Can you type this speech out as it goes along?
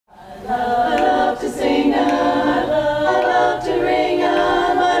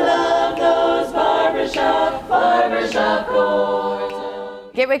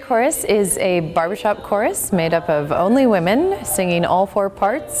Gateway Chorus is a barbershop chorus made up of only women singing all 4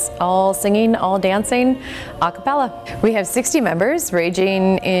 parts, all singing, all dancing, a cappella. We have 60 members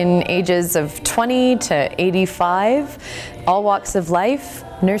ranging in ages of 20 to 85, all walks of life,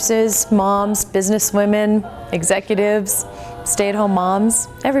 nurses, moms, businesswomen, executives, stay-at-home moms,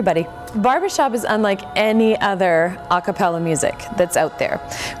 everybody. Barbershop is unlike any other a cappella music that's out there.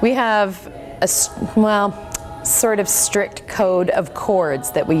 We have a, sort of strict code of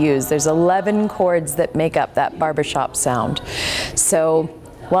chords that we use. There's 11 chords that make up that barbershop sound. So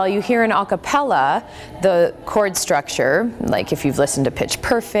while you hear an a cappella, the chord structure, like if you've listened to Pitch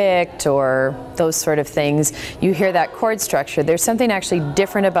Perfect or those sort of things, you hear that chord structure. There's something actually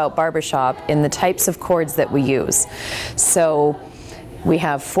different about barbershop in the types of chords that we use. So we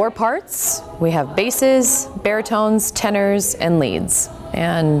have 4 parts. We have basses, baritones, tenors, and leads.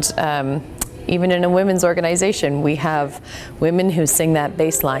 And even in a women's organization, we have women who sing that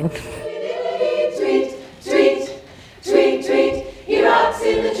bass line. Tweet, tweet, tweet, tweet, he rocks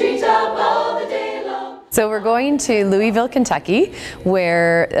in the treetop all the day long. So we're going to Louisville, Kentucky,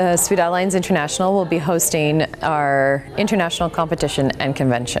 where Sweet Alliance International will be hosting our international competition and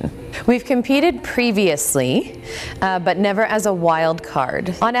convention. We've competed previously, but never as a wild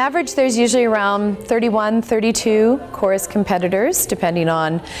card. On average, there's usually around 31, 32 chorus competitors, depending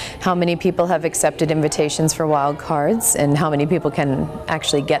on how many people have accepted invitations for wild cards and how many people can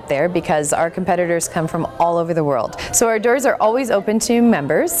actually get there, because our competitors come from all over the world. So our doors are always open to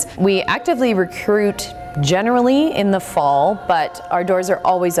members. We actively recruit generally in the fall, but our doors are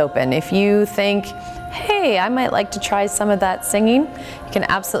always open. If you think, hey, I might like to try some of that singing, you can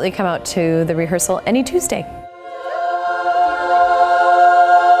absolutely come out to the rehearsal any Tuesday.